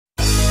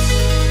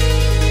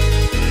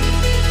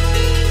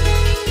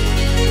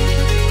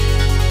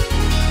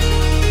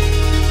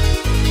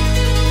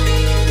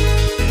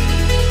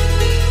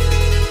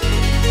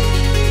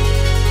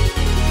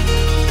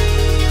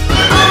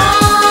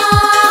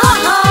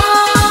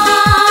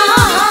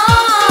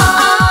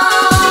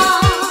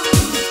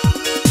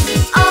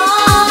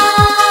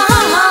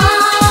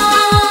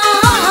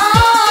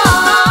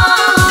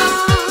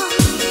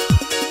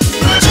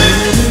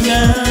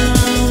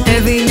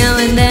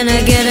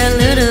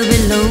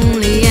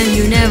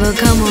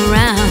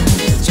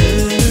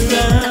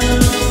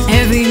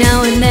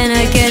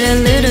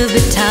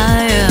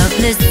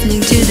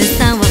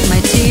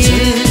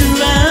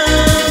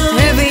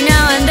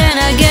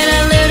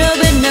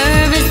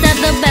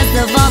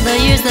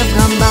years have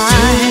gone by.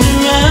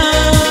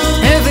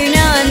 Every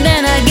now and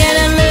then I get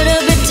a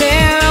little bit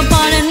tear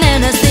apart, and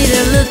then I see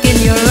the look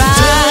in your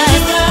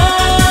eyes.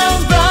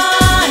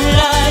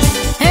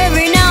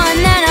 Every now and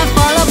then I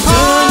fall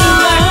apart.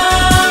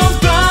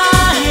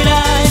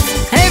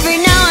 Every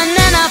now and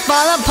then I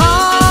fall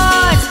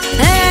apart.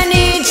 And I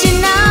need you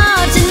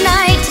now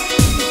tonight,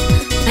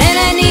 and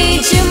I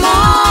need you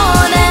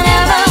more than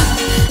ever.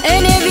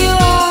 And if you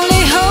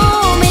only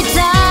hold me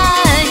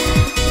tight,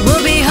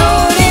 we'll be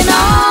holding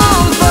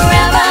on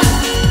forever.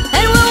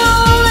 And we'll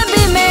only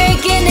be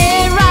making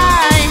it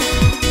right,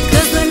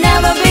 'cause we'll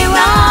never be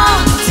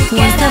wrong together.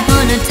 Once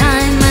upon a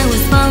time I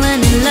was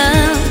falling in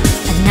love,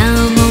 and now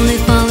I'm only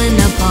falling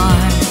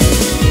apart.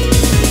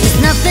 There's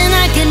nothing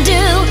I can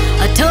do,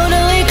 a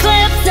total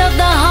eclipse of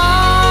the heart.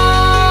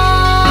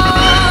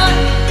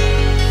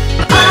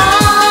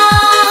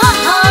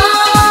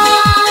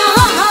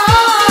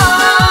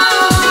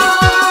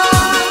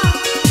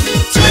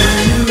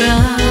 Turn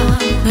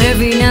around.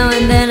 Every now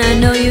and then I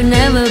know you'll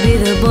never be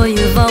the boy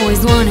you've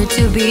always wanted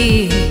to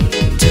be.